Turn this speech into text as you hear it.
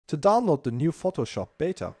To download the new Photoshop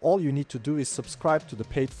beta, all you need to do is subscribe to the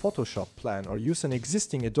paid Photoshop plan or use an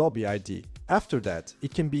existing Adobe ID. After that,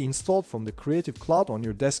 it can be installed from the Creative Cloud on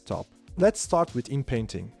your desktop. Let's start with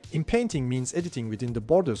Impainting. Impainting means editing within the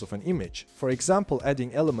borders of an image, for example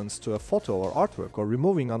adding elements to a photo or artwork or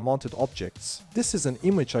removing unwanted objects. This is an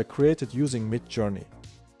image I created using Midjourney.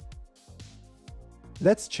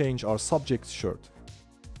 Let's change our subject's shirt.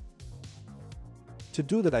 To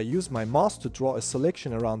do that, I use my mouse to draw a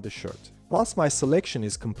selection around the shirt. Once my selection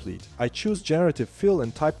is complete, I choose Generative Fill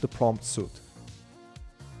and type the prompt suit.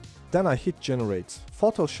 Then I hit Generate.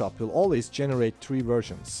 Photoshop will always generate 3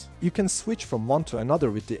 versions. You can switch from one to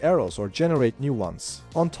another with the arrows or generate new ones.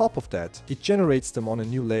 On top of that, it generates them on a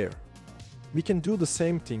new layer. We can do the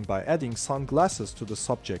same thing by adding sunglasses to the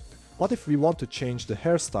subject. What if we want to change the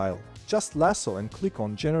hairstyle? Just lasso and click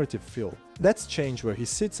on Generative Fill. Let's change where he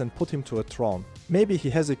sits and put him to a throne. Maybe he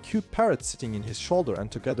has a cute parrot sitting in his shoulder and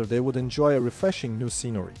together they would enjoy a refreshing new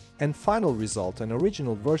scenery. And final result, an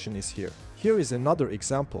original version is here. Here is another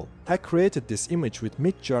example. I created this image with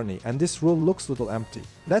Midjourney and this room looks a little empty.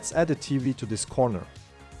 Let's add a TV to this corner.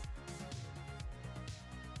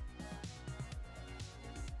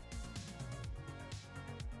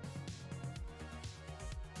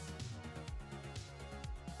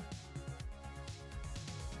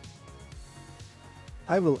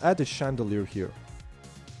 I will add a chandelier here.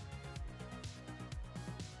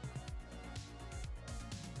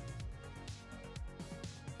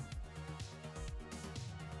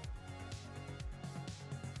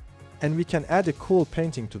 And we can add a cool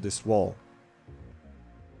painting to this wall.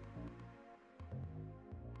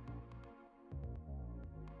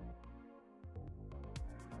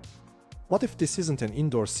 What if this isn't an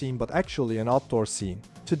indoor scene but actually an outdoor scene?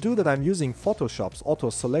 To do that, I'm using Photoshop's auto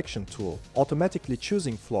selection tool, automatically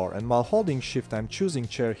choosing floor, and while holding shift I'm choosing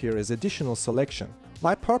chair here as additional selection.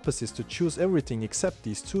 My purpose is to choose everything except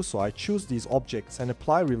these two, so I choose these objects and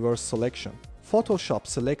apply reverse selection. Photoshop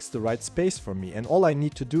selects the right space for me and all I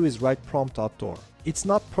need to do is write prompt outdoor. It's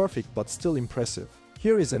not perfect but still impressive.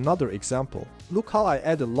 Here is another example. Look how I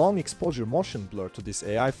add a long exposure motion blur to this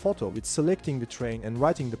AI photo with selecting the terrain and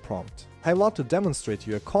writing the prompt. I want to demonstrate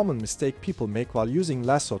you a common mistake people make while using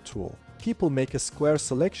lasso tool. People make a square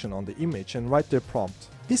selection on the image and write their prompt.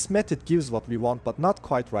 This method gives what we want but not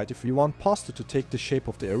quite right if we want pasta to take the shape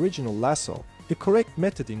of the original lasso. The correct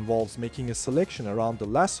method involves making a selection around the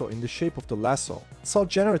lasso in the shape of the lasso. So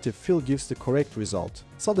Generative Fill gives the correct result.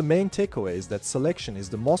 So the main takeaway is that selection is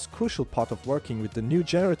the most crucial part of working with the new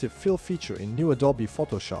Generative Fill feature in new Adobe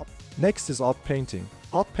Photoshop. Next is Outpainting.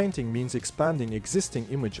 Outpainting means expanding existing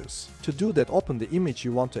images. To do that, open the image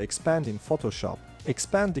you want to expand in Photoshop.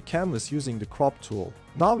 Expand the canvas using the crop tool.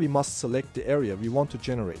 Now we must select the area we want to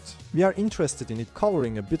generate. We are interested in it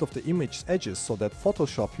covering a bit of the image's edges so that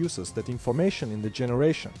Photoshop uses that information in the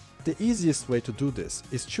generation. The easiest way to do this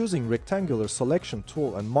is choosing rectangular selection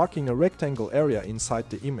tool and marking a rectangle area inside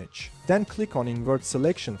the image. Then click on invert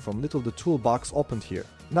selection from the toolbox opened here.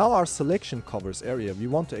 Now our selection covers area we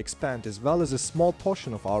want to expand as well as a small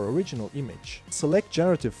portion of our original image. Select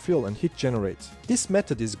Generative Fill and hit Generate. This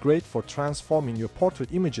method is great for transforming your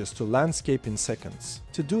portrait images to landscape in seconds.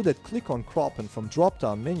 To do that, click on Crop and from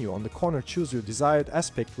drop-down menu on the corner choose your desired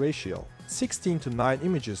aspect ratio. 16:9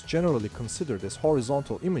 images generally considered as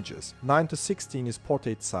horizontal images, 9:16 is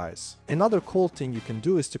portrait size. Another cool thing you can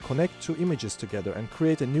do is to connect two images together and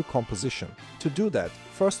create a new composition. To do that,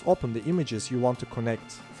 first open the images you want to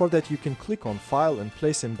connect. For that you can click on File and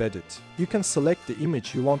Place Embedded. You can select the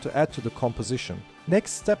image you want to add to the composition.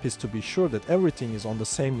 Next step is to be sure that everything is on the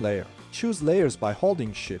same layer. Choose Layers by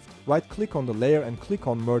holding Shift, right-click on the layer and click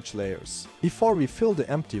on Merge Layers. Before we fill the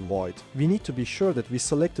empty void, we need to be sure that we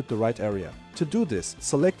selected the right area. To do this,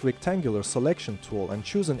 select Rectangular Selection tool and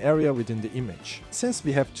choose an area within the image. Since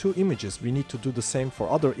we have two images, we need to do the same for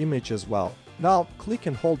other image as well. Now, click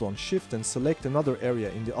and hold on Shift and select another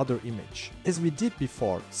area in the other image. As we did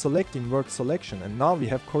before, select Invert Selection and now we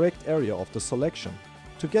have correct area of the selection,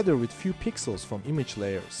 together with few pixels from image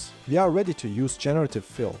layers. We are ready to use Generative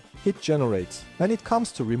Fill. Hit Generate. When it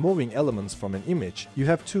comes to removing elements from an image, you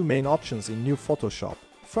have two main options in new Photoshop.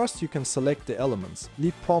 First, you can select the elements,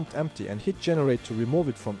 leave prompt empty and hit Generate to remove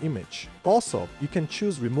it from image. Also, you can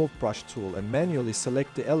choose Remove Brush tool and manually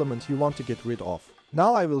select the element you want to get rid of.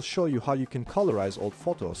 Now I will show you how you can colorize old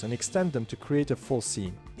photos and extend them to create a full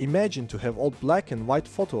scene. Imagine to have old black and white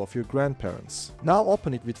photo of your grandparents. Now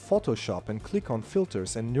open it with Photoshop and click on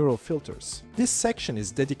Filters and Neural Filters. This section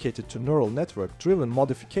is dedicated to neural network driven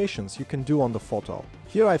modifications you can do on the photo.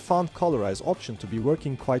 Here I found Colorize option to be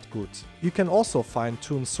working quite good. You can also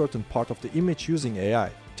fine-tune certain part of the image using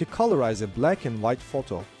AI. To colorize a black and white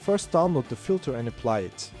photo, first download the filter and apply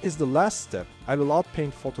it. Is the last step. I will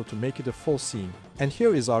outpaint photo to make it a full scene. And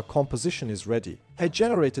here is our composition is ready. I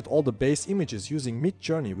generated all the base images using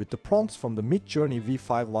Midjourney with the prompts from the Midjourney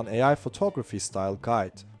V51 AI photography style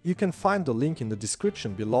guide. You can find the link in the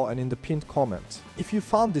description below and in the pinned comment. If you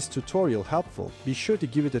found this tutorial helpful, be sure to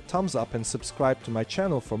give it a thumbs up and subscribe to my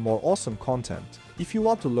channel for more awesome content. If you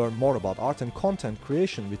want to learn more about art and content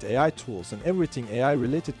creation with AI tools and everything AI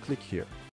related, click here.